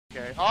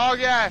okay. Oh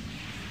yeah!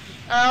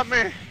 Help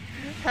me!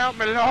 Help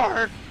me,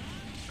 Lord!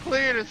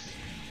 Clear this.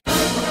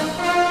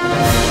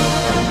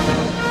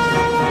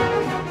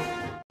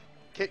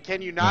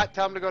 Can you not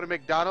tell him to go to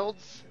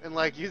McDonald's and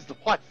like use the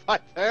Wi-Fi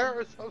there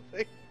or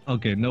something?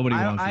 Okay, nobody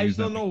wants to use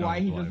that. I don't know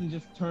why he doesn't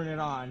just turn it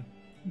on.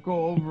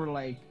 Go over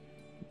like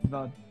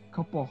the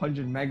couple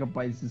hundred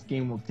megabytes this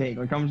game will take.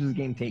 Like how much does this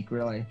game take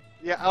really?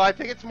 Yeah, oh, I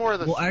think it's more of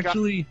the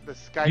actually, the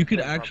Skype you could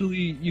thing, actually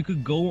you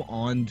could go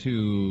on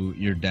to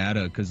your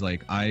data because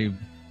like I've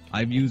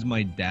used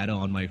my data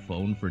on my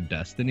phone for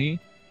Destiny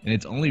and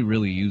it's only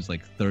really used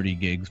like 30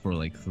 gigs for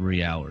like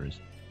 3 hours.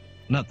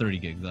 Not 30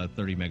 gigs,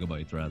 30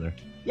 megabytes rather.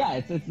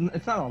 Yeah,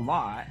 it's not a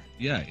lot.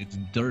 Yeah, it's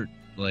dirt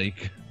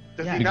like.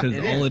 Yeah, because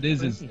all it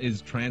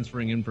is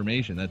transferring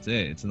information. That's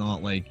it. It's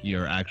not like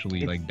you're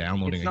actually like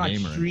downloading a game.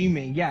 It's not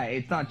streaming. Yeah,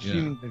 it's not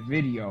streaming the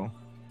video.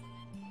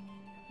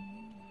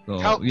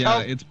 So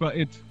it's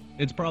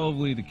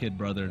probably the kid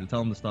brother to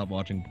tell him to stop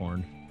watching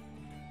porn.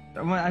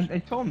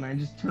 I told him, man,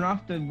 just turn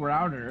off the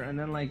router and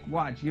then like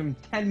watch. Give him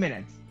 10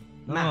 minutes.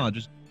 No,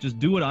 just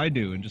do what I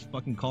do and just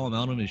fucking call him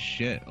out on his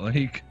shit.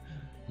 Like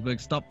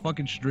stop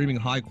fucking streaming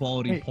high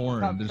quality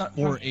porn. There's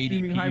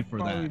 480p for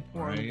that.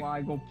 Right? While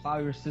I go plow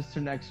your sister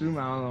next room.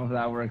 I don't know if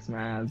that works,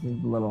 man. It's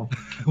a little.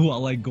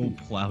 While I go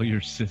plow your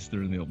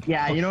sister in the open.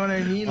 Yeah, you know what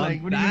I mean.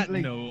 On that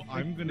note,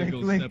 I'm gonna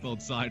go step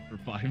outside for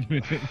 5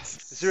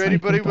 minutes. Is there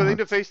anybody willing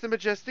to face the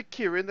majestic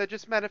Kirin that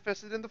just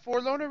manifested in the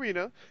Forlorn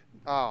Arena?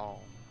 Oh.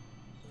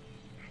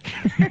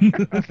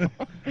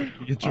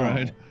 You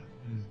tried.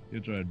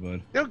 You tried,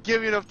 bud. They don't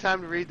give you enough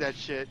time to read that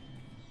shit.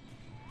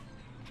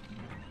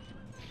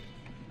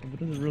 It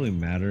doesn't really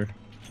matter.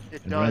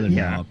 It does.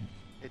 Yeah.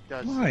 It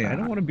does. Why? I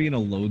don't want to be in a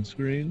load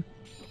screen.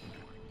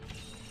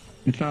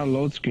 It's not a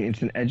load screen.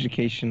 It's an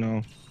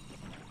educational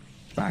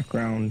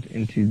background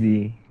into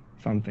the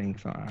something.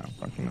 So I don't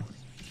fucking know.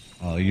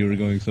 Oh, you were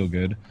going so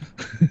good.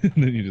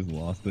 Then you just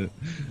lost it.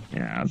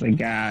 Yeah, I was like,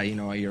 you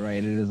know what? You're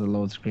right. It is a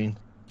load screen.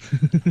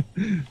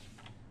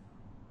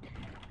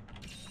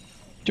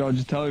 Joe,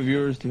 just tell your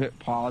viewers to hit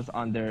pause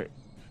on their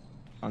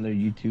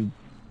YouTube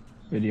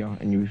video,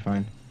 and you'll be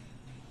fine.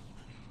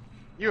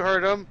 You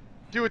heard him.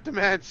 Do what the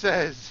man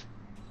says.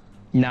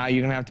 Now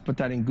you're gonna have to put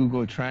that in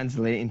Google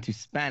Translate into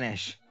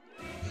Spanish.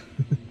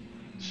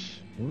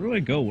 Where do I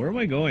go? Where am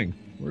I going?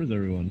 Where is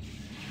everyone?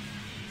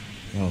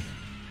 Oh,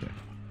 okay.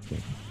 Cool.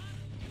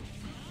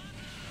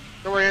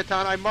 Don't worry,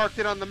 Anton. I marked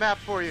it on the map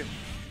for you.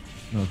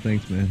 Oh,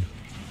 thanks, man.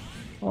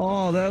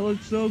 Oh, that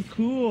looks so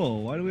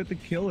cool. Why do we have to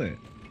kill it?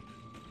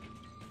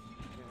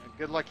 Yeah,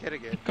 good luck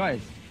hitting it.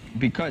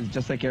 Because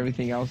just like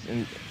everything else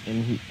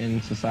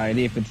in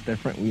society, if it's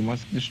different, we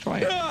must destroy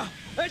it.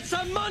 It's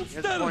a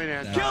monster! Point,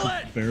 Kill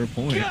it! Fair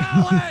point.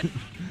 Kill it!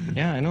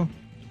 Yeah, I know.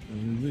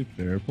 That is a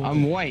fair point.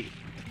 I'm white.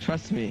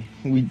 Trust me.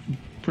 We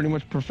pretty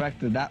much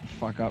perfected that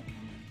fuck up.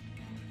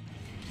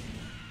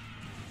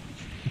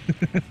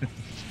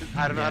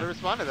 I don't know how to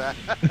respond to that.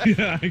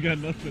 Yeah, I got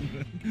nothing.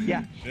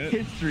 Yeah, Shit.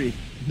 history.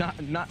 Not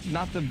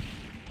the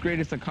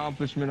greatest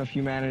accomplishment of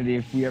humanity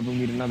if we ever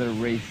meet another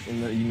race in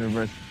the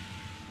universe.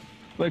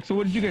 Like, so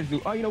what did you guys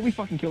do? Oh, you know, we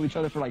fucking killed each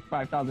other for like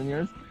 5,000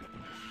 years.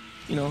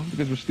 You know,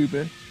 because we're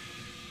stupid.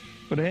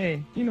 But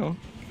hey, you know,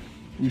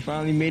 we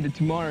finally made it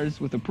to Mars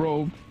with a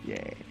probe.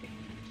 Yay.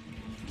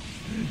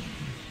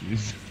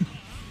 Jeez.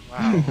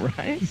 Wow.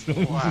 Right? So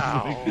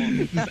Wow.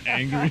 Just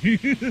angry.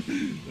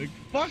 Like,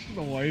 fuck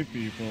the white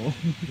people.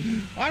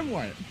 I'm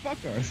white. Fuck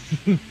us.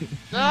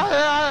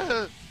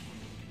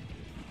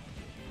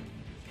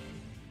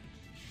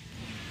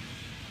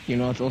 You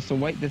know, it's also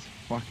white, this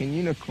fucking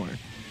unicorn.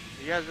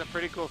 He has a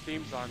pretty cool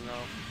theme song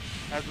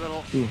though. Has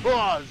little Ooh.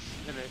 buzz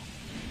in it.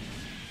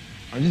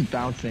 I'm just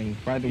bouncing.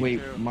 By the way,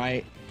 too.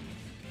 my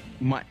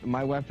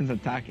weapon's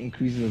attack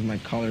increases as my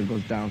color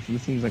goes down, so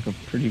this seems like a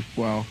pretty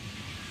well.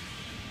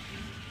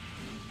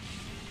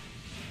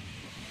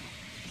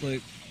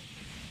 Like,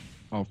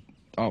 Oh,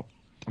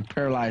 I'm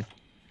paralyzed.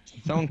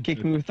 Someone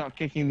kicked me without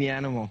kicking the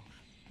animal.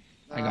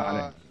 I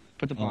got it.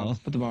 Put the bombs.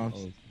 Put the bombs.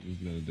 Oh, who's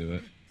gonna do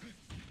it?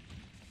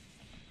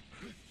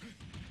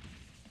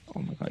 Oh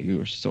my god, you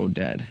are so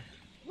dead.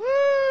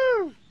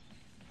 Woo!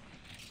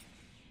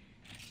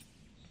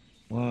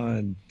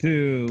 1,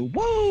 2,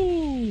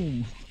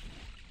 whoa!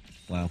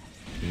 Wow,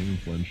 didn't even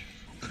flinch.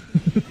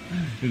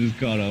 It just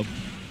caught up.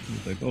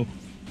 It's like, oh.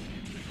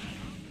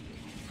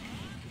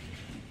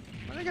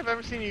 I don't think I've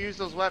ever seen you use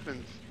those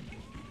weapons.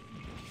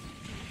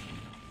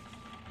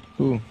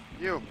 Who?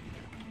 You.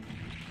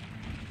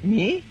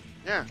 Me?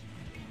 Yeah.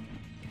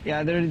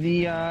 Yeah, they're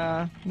the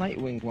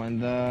Nightwing one,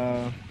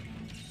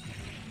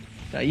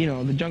 you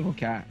know, the jungle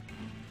cat.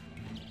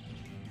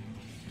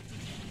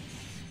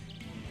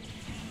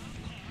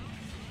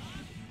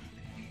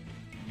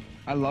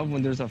 I love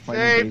when there's a fight.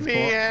 Save me,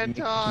 and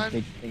Anton! make a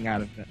big thing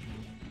out of it.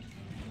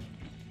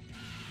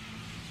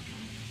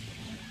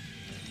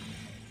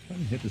 Trying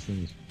to hit this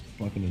thing is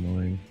fucking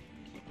annoying.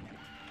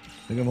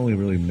 I think I've only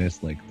really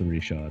missed like 3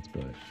 shots,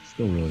 but it's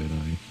still really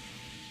annoying.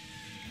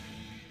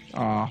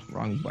 Aw,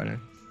 wrong button.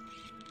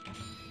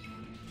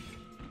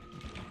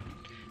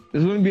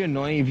 This wouldn't be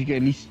annoying if you could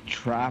at least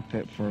trap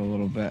it for a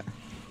little bit.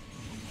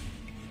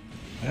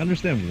 I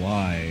understand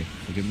why.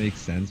 Like, it makes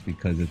sense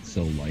because it's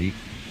so light.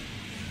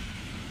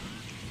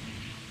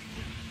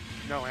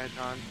 No,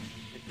 Anton,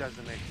 it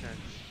doesn't make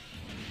sense.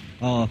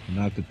 Oh,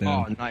 knocked it Oh,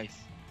 down. nice.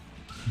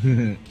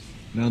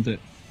 Mount it.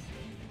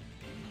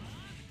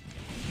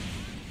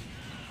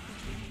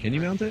 Can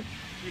you mount it?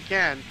 You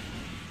can,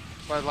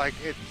 but like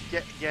it's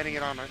getting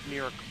it on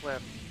near a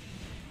cliff.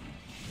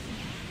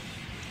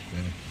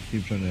 Yeah.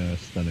 Keep trying to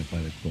stun it by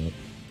the clip.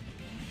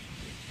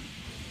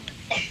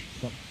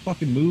 Stop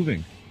fucking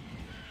moving.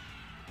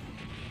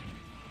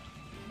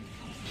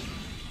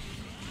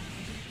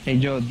 Hey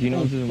Joe, do you know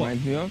what this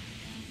reminds me of?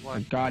 What?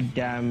 A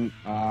goddamn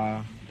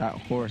that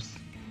horse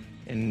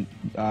in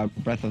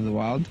Breath of the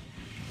Wild.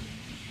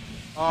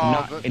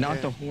 Oh,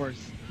 Not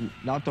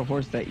the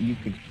horse that you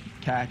could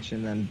catch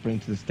and then bring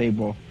to the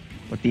stable,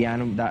 but the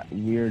animal, that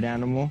weird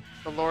animal.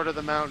 the Lord of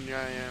the Mountain.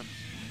 Yeah.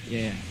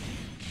 Yeah.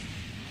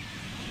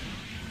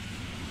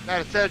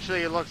 That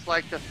essentially looks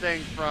like the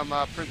thing from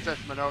Princess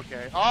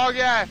Mononoke. Oh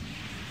yeah,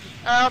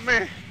 help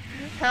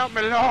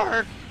me,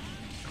 Lord,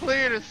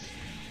 Cletus.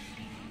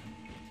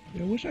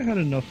 Yeah, I wish I had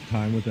enough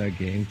time with that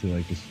game to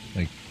like just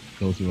like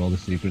go through all the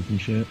secrets and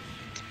shit.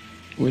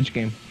 Which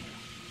game?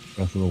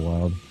 Breath of the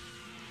Wild.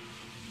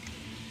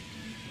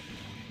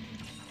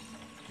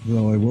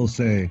 Though I will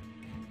say,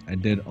 I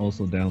did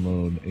also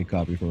download a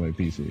copy for my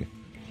PC.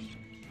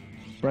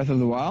 Breath of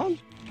the Wild?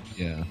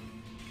 Yeah.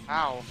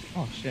 Ow.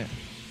 Oh shit.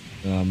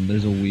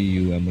 There's a Wii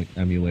U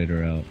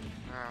emulator out.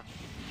 Ah.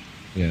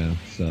 Yeah,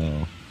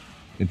 so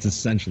it's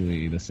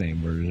essentially the same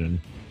version.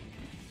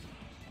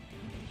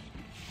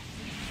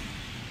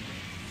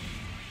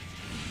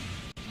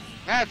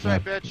 That's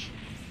right, bitch.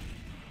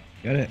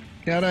 Get it.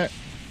 Get it.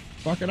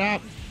 Fuck it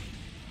up.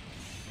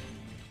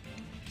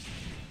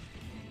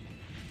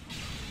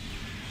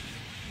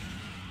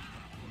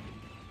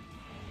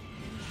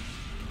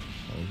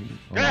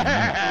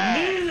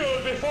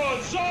 Kneel before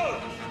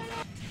sun.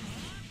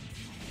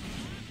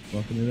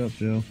 Fucking it up,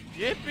 Joe.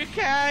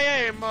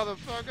 Yippee-ki-yay,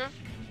 motherfucker.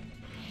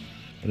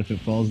 But if it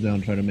falls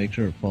down, try to make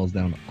sure it falls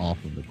down off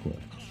of the cliff,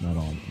 not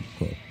on the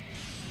cliff.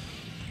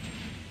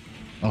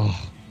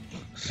 Oh.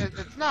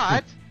 It's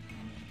not.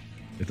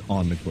 It's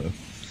on the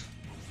cliff.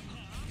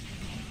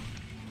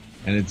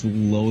 And it's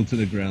low to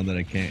the ground that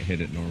I can't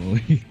hit it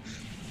normally.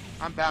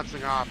 I'm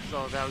bouncing off,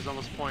 so that was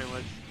almost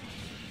pointless.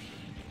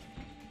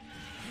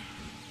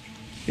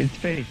 It's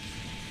fake.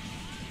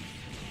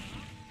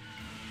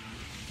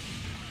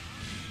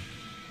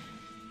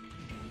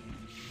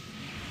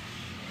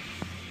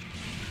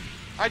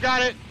 I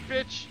got it,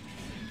 bitch.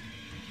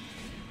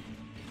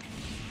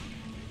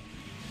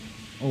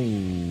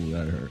 Oh,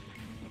 that hurt.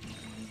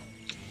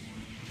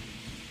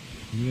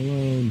 Leave me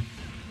alone.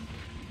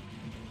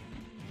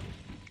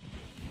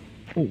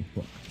 Oh,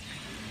 fuck.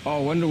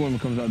 Oh, Wonder Woman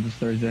comes out this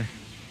Thursday.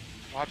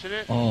 Watching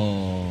it?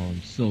 Oh,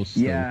 I'm so stoked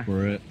Yeah.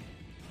 for it.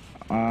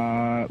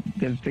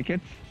 Get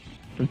tickets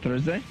for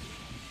Thursday.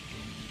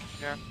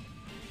 Yeah.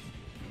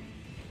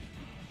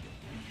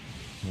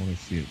 I want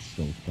to see it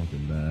so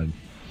fucking bad.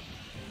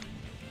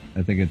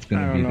 I think it's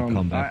gonna I be don't the know.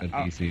 comeback of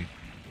DC.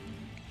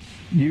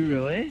 You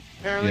really?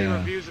 Apparently Yeah.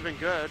 reviews have been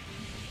good.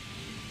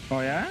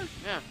 Oh yeah?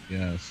 Yeah.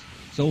 Yes.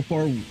 So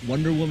far,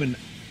 Wonder Woman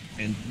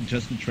and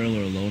just the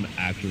trailer alone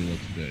actually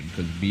looks good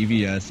because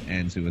BVS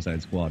and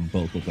Suicide Squad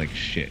both look like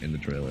shit in the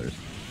trailers,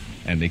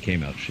 and they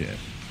came out shit.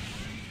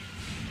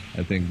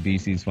 I think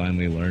DC's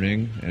finally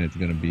learning, and it's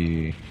gonna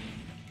be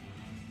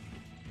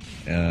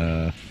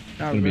Not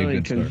gonna be a really,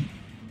 good start.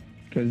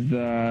 because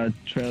the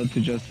trailer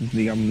to Justice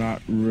League I'm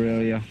not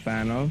really a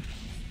fan of.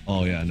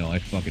 Oh yeah, no, I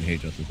fucking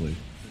hate Justice League.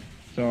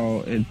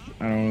 So I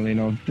don't really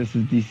know if this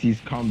is DC's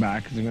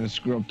comeback because they're gonna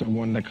screw up the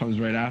one that comes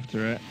right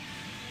after it.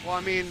 Well,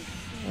 I mean,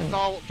 it's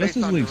all based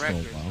Justice on League's still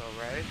directors, wow.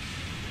 though, right?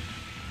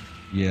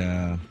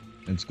 Yeah,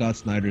 and Scott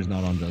Snyder's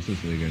not on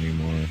Justice League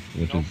anymore,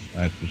 which Nope. is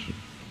actually,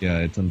 yeah,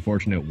 it's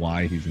unfortunate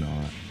why he's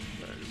not.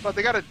 But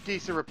they got a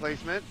decent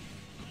replacement.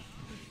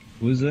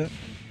 Who is it?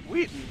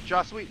 Wheaton,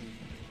 Joss Wheaton.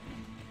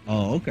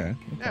 Oh, okay.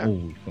 Yeah.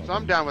 Oh, fuck. So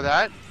I'm down with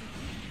that.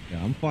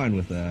 Yeah, I'm fine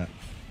with that.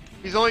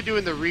 He's only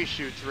doing the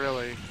reshoots,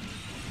 really.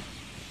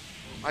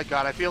 My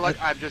God, I feel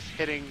like I'm just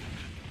hitting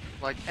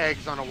like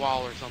eggs on a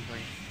wall or something.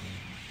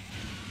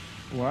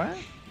 What?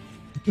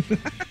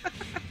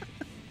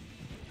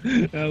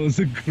 That was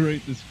a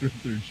great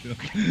descriptor,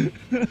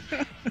 Joe.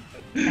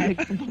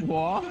 Eggs on the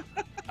wall?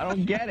 I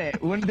don't get it.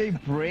 When they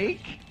break,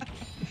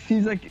 it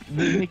seems like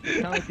they make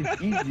it sound like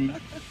it's easy.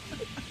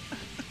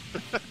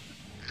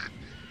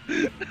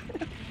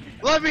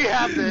 Let me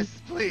have this,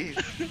 please.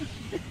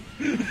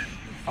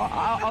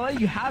 I'll let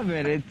you have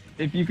it. It's,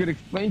 if you could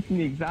explain to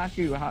me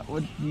exactly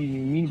what you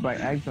mean by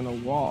eggs on a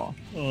wall.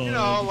 Oh, You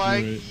know, that's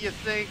like great. you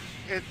think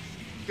it's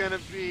gonna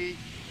be,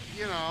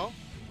 you know,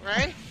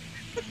 right?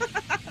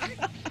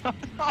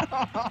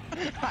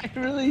 I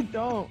really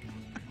don't.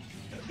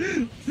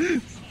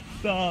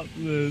 Stop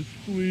this,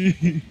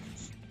 please.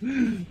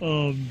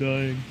 Oh, I'm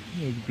dying.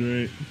 That was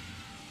great.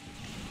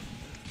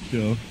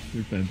 Joe,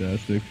 you're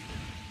fantastic.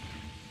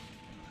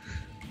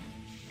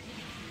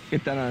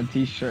 Get that on a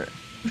t-shirt.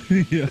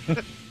 Yeah.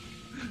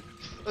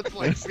 That's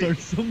like Start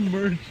some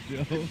merch,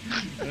 Joe.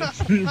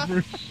 That's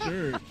for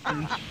sure,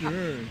 for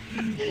sure.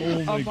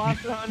 Oh my A god.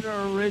 Monster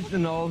Hunter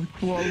original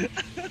quote.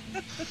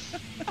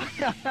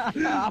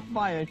 I'll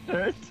buy a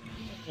shirt.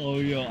 Oh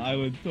yo, I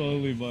would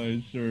totally buy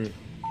a shirt.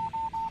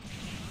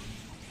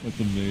 That's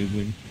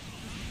amazing.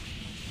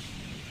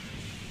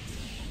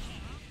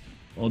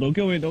 Oh, don't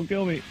kill me, don't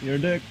kill me. You're a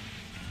dick.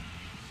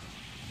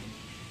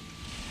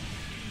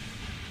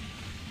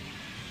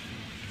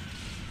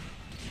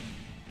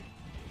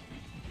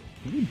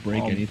 Did he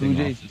break anything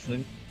Blue off Jays. this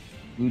thing?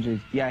 Blue Jays.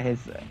 Yeah,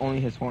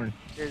 only his horn.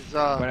 is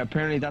But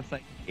apparently that's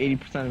like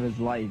 80% of his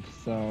life.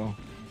 So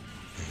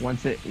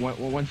once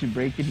you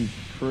break it, he's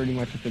pretty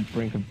much at the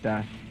brink of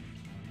death.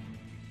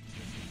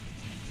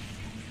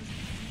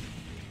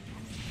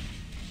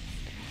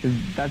 'Cause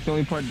that's the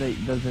only part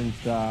that doesn't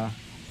that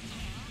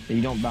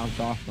you don't bounce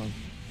off from.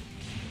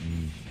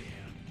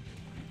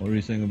 What were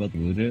you saying about the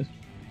Blue Jays?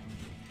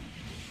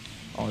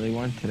 Oh, they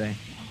won today.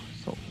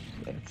 So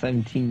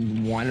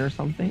 17-1 or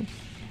something.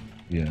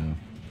 Yeah.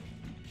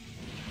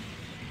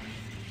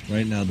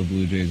 Right now, the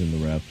Blue Jays and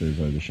the Raptors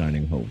are the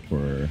shining hope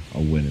for a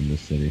win in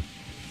this city.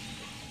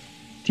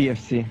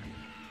 TFC.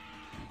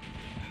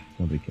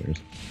 Nobody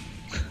cares.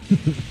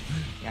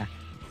 Yeah,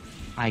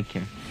 I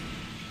care.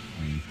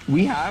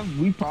 We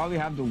probably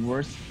have the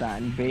worst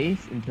fan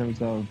base in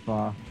terms of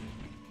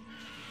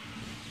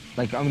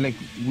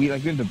we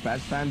have the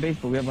best fan base,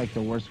 but we have like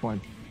the worst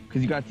one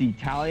because you got the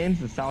Italians,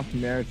 the South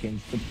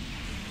Americans,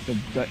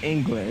 the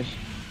English,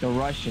 the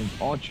Russians,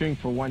 all cheering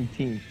for one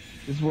team.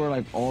 This is where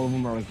like all of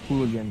them are like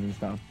hooligans and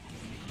stuff.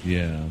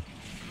 Yeah.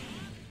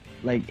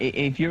 Like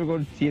if you ever go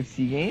to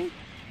TFC game,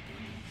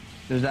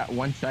 there's that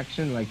one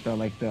section like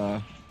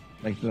the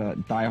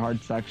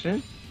diehard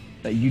section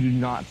that you do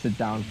not sit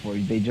down for.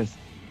 They just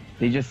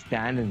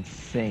stand and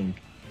sing,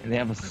 and they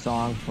have a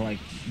song for like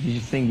you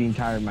just sing the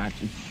entire match.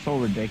 It's so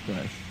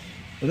ridiculous.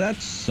 But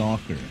that's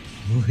soccer.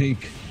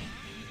 Like,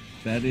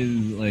 that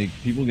is, like,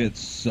 people get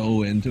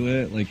so into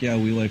it. Like, yeah,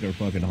 we like our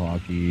fucking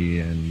hockey,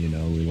 and, you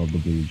know, we love the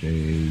Blue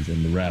Jays,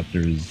 and the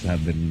Raptors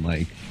have been,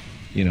 like,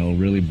 you know,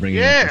 really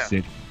bringing up the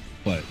city.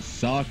 But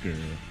soccer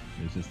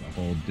is just a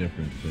whole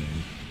different thing.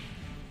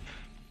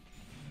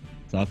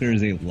 Soccer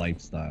is a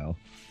lifestyle.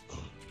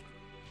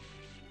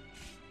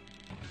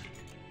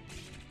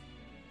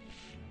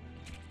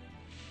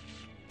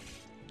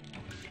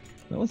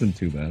 That wasn't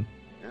too bad.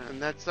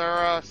 and that's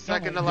our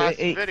second to last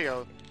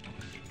video.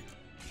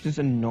 Just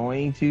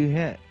annoying to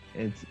hit.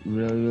 It's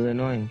really, really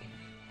annoying.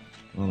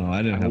 Oh no,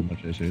 I didn't have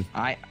much issues.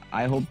 I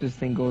hope this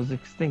thing goes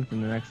extinct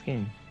in the next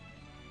game.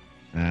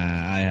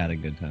 I had a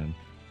good time.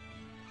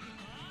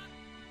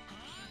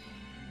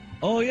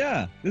 Oh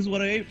yeah, this is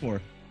what I ate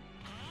for.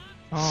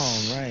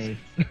 Oh, right.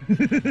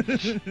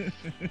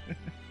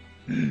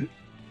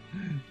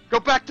 Go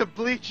back to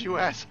Bleach, you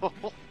asshole.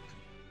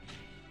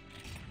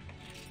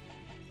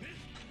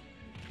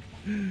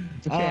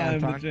 It's okay, I'm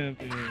the Anton.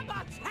 champion.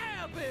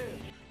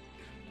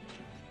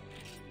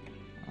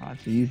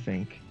 That's what you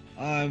think.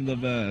 I'm the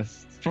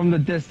best. From the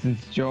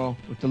distance, Joe,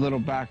 with the little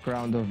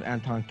background of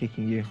Anton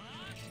kicking you.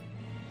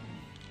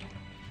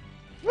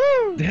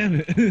 Woo!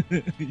 Damn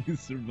it, you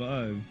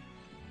survived.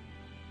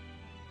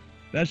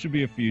 That should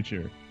be a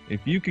feature.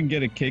 If you can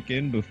get a kick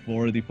in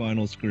before the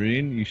final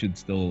screen, you should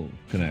still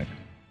connect.